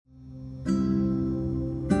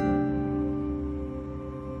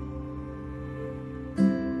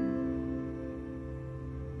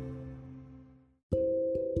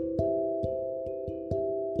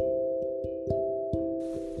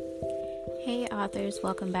Hey authors,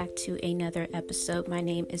 welcome back to another episode. My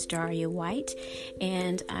name is Daria White,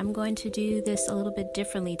 and I'm going to do this a little bit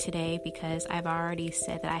differently today because I've already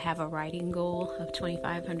said that I have a writing goal of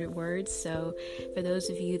 2,500 words. So for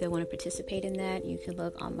those of you that want to participate in that, you can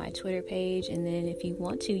look on my Twitter page, and then if you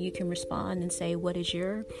want to, you can respond and say, what is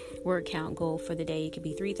your word count goal for the day? It could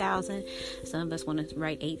be 3,000. Some of us want to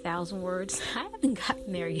write 8,000 words. I haven't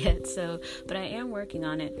gotten there yet, but I am working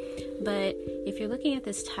on it. But if you're looking at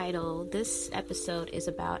this title, this episode is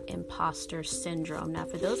about imposter syndrome. Now,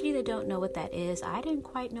 for those of you that don't know what that is, I didn't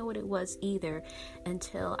quite know what it was either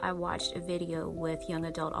until I watched a video with young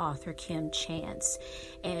adult author Kim Chance.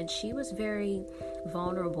 And she was very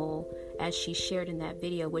vulnerable as she shared in that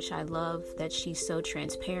video, which I love that she's so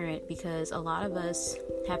transparent, because a lot of us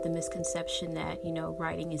have the misconception that,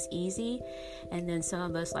 writing is easy. And then some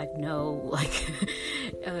of us no,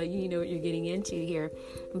 you know what you're getting into here.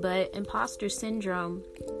 But imposter syndrome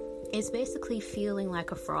is basically feeling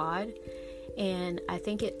like a fraud. And I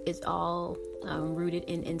think it is all rooted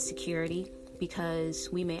in insecurity, because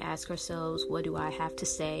we may ask ourselves, what do I have to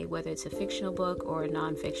say? Whether it's a fictional book or a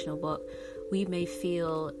non-fictional book, we may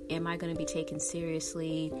feel, am I going to be taken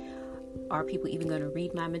seriously? Are people even going to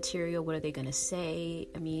read my material? What are they going to say?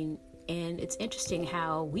 And it's interesting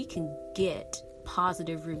how we can get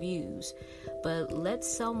positive reviews, but let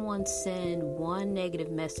someone send one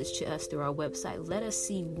negative message to us through our website. Let us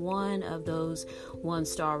see one of those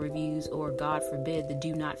 1-star reviews, or God forbid, the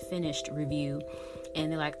do not finished review.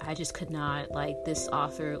 And they're like, I just could not, this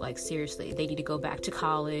author, seriously, they need to go back to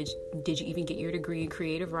college. Did you even get your degree in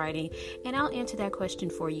creative writing? And I'll answer that question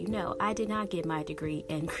for you. No, I did not get my degree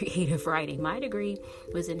in creative writing. My degree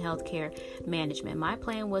was in healthcare management. My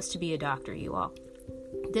plan was to be a doctor, you all.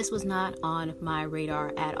 This was not on my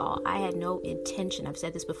radar at all. I had no intention. I've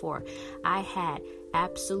said this before. I had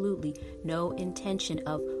absolutely no intention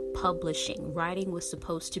of publishing. Writing was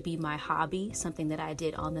supposed to be my hobby, something that I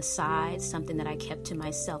did on the side, something that I kept to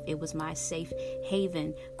myself. It was my safe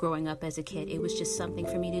haven growing up as a kid. It was just something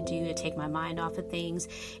for me to do to take my mind off of things.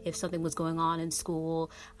 If something was going on in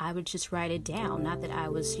school, I would just write it down. Not that I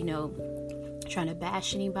was, trying to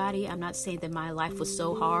bash anybody. I'm not saying that my life was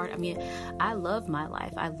so hard. I love my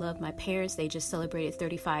life. I love my parents. They just celebrated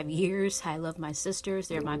 35 years. I love my sisters.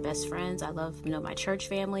 They're my best friends. I love, my church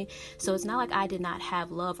family. So it's not like I did not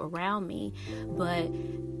have love around me, but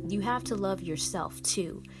you have to love yourself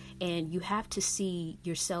too. And you have to see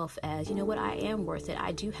yourself as, I am worth it.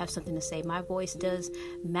 I do have something to say. My voice does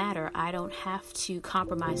matter. I don't have to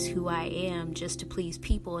compromise who I am just to please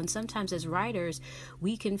people. And sometimes as writers,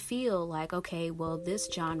 we can feel like, okay, well, this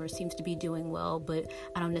genre seems to be doing well, but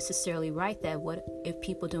I don't necessarily write that. What if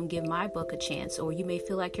people don't give my book a chance? Or you may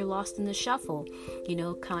feel like you're lost in the shuffle, kind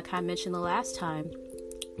of like I mentioned the last time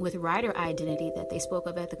with writer identity that they spoke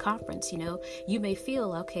of at the conference. You may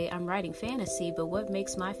feel, okay, I'm writing fantasy, but what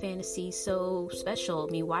makes my fantasy so special?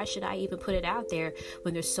 Why should I even put it out there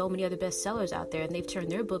when there's so many other bestsellers out there and they've turned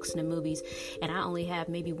their books into movies, and I only have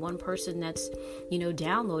maybe one person that's,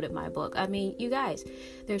 downloaded my book? You guys,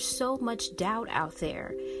 there's so much doubt out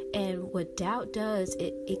there. And what doubt does,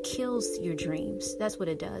 it kills your dreams. That's what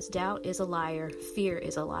it does. Doubt is a liar. Fear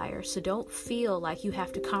is a liar. So don't feel like you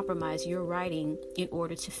have to compromise your writing in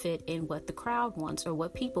order to fit in what the crowd wants or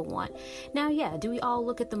what people want. Now, yeah, do we all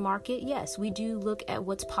look at the market? Yes, we do look at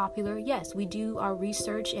what's popular. Yes, we do our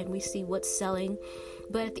research and we see what's selling.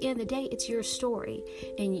 But at the end of the day, it's your story.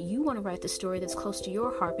 And you want to write the story that's close to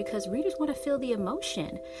your heart, because readers want to feel the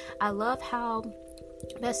emotion. I love how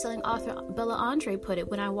best-selling author Bella Andre put it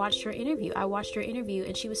when I watched her interview.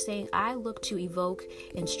 And she was saying, I look to evoke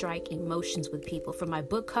and strike emotions with people. For my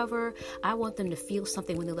book cover, I want them to feel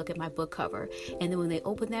something when they look at my book cover. And then when they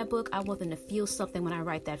open that book, I want them to feel something when I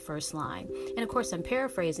write that first line. And of course, I'm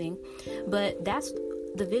paraphrasing, but that's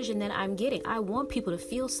the vision that I'm getting. I want people to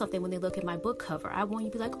feel something when they look at my book cover. I want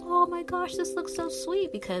you to be like, oh my gosh, this looks so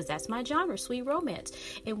sweet, because that's my genre, sweet romance.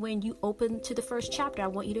 And when you open to the first chapter, I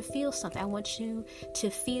want you to feel something. I want you to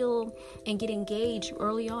feel and get engaged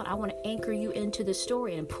early on. I want to anchor you into the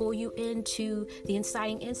story and pull you into the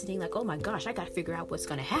inciting incident. Like, oh my gosh, I got to figure out what's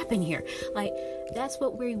going to happen here. That's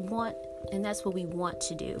what we want, and that's what we want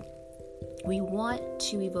to do. We want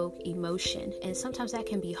to evoke emotion, and sometimes that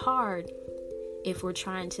can be hard if we're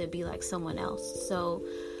trying to be like someone else. So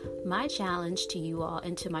my challenge to you all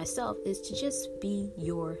and to myself is to just be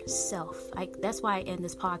yourself. That's why I end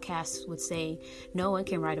this podcast with saying, no one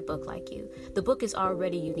can write a book like you. The book is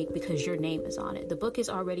already unique because your name is on it. The book is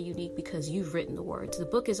already unique because you've written the words. The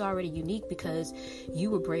book is already unique because you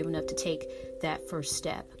were brave enough to take that first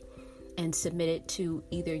step. and submit it to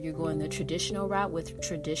either you're going the traditional route with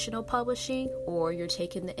traditional publishing, or you're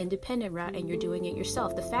taking the independent route and you're doing it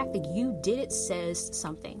yourself. The fact that you did it says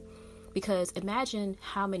something, because imagine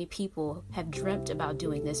how many people have dreamt about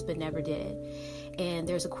doing this but never did it. And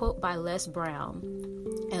there's a quote by Les Brown,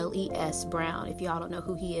 Les Brown. If y'all don't know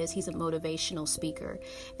who he is, he's a motivational speaker,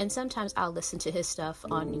 and sometimes I'll listen to his stuff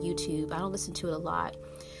on YouTube. I don't listen to it a lot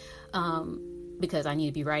because I need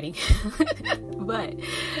to be writing, but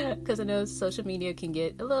because I know social media can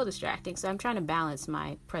get a little distracting, so I'm trying to balance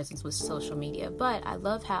my presence with social media. But I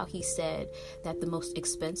love how he said that the most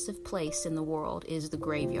expensive place in the world is the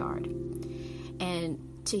graveyard. And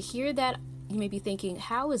to hear that, you may be thinking,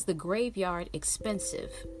 how is the graveyard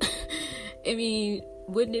expensive? I mean,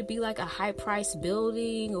 wouldn't it be like a high-priced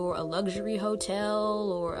building or a luxury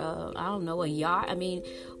hotel or a yacht? I mean,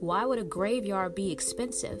 why would a graveyard be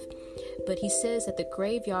expensive? But he says that the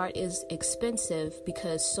graveyard is expensive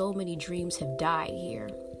because so many dreams have died here.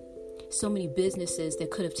 So many businesses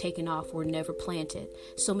that could have taken off were never planted.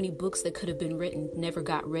 So many books that could have been written never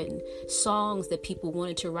got written. Songs that people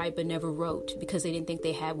wanted to write but never wrote because they didn't think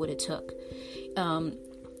they had what it took.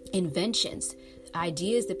 Inventions,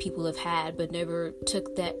 ideas that people have had but never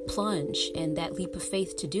took that plunge and that leap of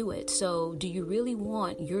faith to do it. So do you really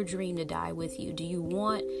want your dream to die with you? Do you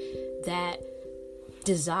want that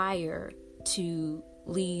desire to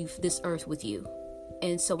leave this earth with you?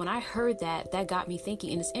 And so when I heard that got me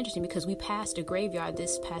thinking. And it's interesting because we passed a graveyard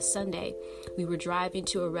this past Sunday. We were driving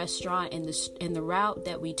to a restaurant, and the route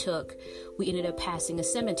that we took, we ended up passing a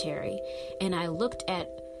cemetery. And I looked at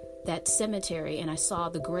that cemetery and I saw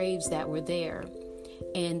the graves that were there.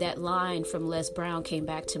 And that line from Les Brown came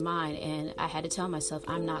back to mind, and I had to tell myself,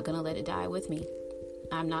 I'm not going to let it die with me.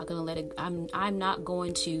 I'm not going to let it, I'm not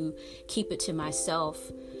going to keep it to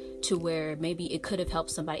myself to where maybe it could have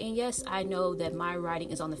helped somebody. And yes, I know that my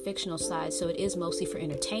writing is on the fictional side, so it is mostly for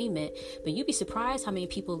entertainment, but you'd be surprised how many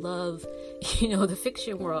people love, the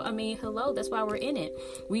fiction world. I mean, hello, that's why we're in it.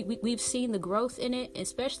 We've seen the growth in it,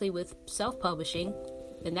 especially with self-publishing,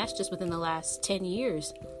 and that's just within the last 10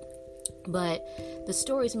 years. But the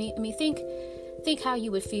stories, think how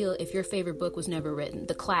you would feel if your favorite book was never written.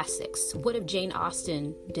 The classics. What if Jane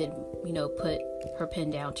Austen did, put her pen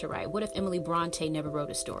down to write? What if Emily Bronte never wrote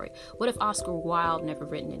a story? What if Oscar Wilde never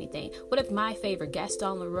written anything? What if my favorite,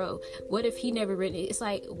 Gaston Leroux, what if he never written it? It's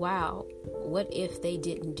like, wow, what if they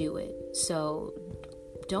didn't do it? So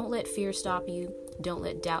don't let fear stop you. Don't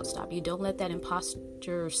let doubt stop you. Don't let that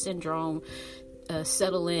imposter syndrome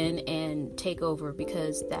settle in and take over,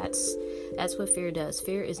 because that's what fear does.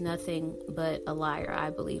 Fear is nothing but a liar, I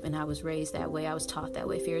believe, and I was raised that way. I was taught that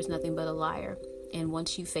way. Fear is nothing but a liar. And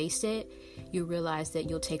once you face it, you realize that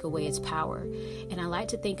you'll take away its power. And I like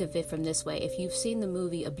to think of it from this way. If you've seen the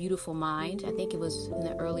movie A Beautiful Mind, I think it was in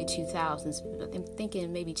the early 2000s. I'm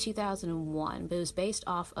thinking maybe 2001, but it was based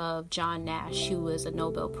off of John Nash, who was a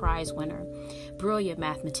Nobel Prize winner, brilliant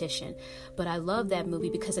mathematician. But I love that movie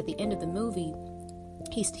because at the end of the movie,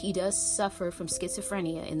 he does suffer from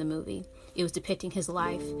schizophrenia in the movie. It was depicting his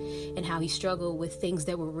life and how he struggled with things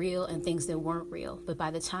that were real and things that weren't real. But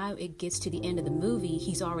by the time it gets to the end of the movie,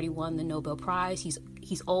 he's already won the Nobel Prize.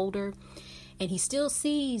 He's older, and he still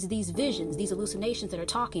sees these visions, these hallucinations that are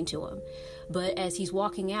talking to him. But as he's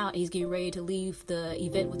walking out and he's getting ready to leave the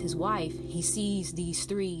event with his wife, he sees these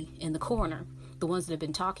three in the corner, the ones that have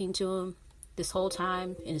been talking to him this whole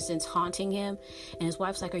time, in a sense haunting him. And his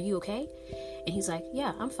wife's like, "Are you okay?" And he's like,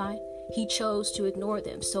 "Yeah, I'm fine." He chose to ignore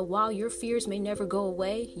them. So while your fears may never go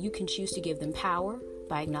away, you can choose to give them power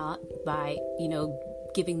by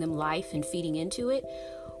giving them life and feeding into it.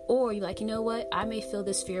 Or you're like, you know what? I may feel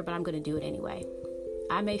this fear, but I'm going to do it anyway.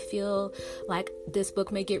 I may feel like this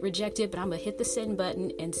book may get rejected, but I'm going to hit the send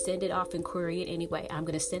button and send it off and query it anyway. I'm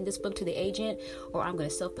going to send this book to the agent, or I'm going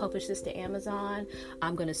to self-publish this to Amazon.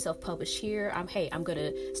 I'm going to self-publish here. I'm going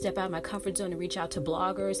to step out of my comfort zone and reach out to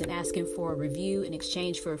bloggers and ask them for a review in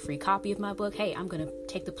exchange for a free copy of my book. Hey, I'm going to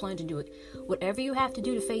take the plunge and do it. Whatever you have to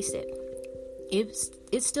do to face it,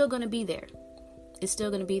 it's still going to be there. It's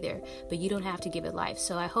still going to be there, but you don't have to give it life.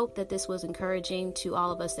 So I hope that this was encouraging to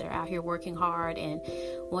all of us that are out here working hard and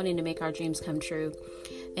wanting to make our dreams come true.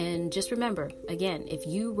 And just remember, again, if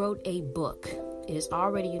you wrote a book, it is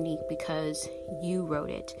already unique because you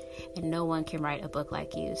wrote it, and no one can write a book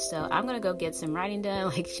like you. So I'm going to go get some writing done,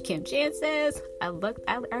 like Kim Chan says. I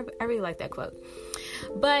really like that quote.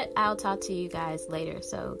 But I'll talk to you guys later.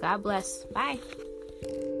 So God bless. Bye.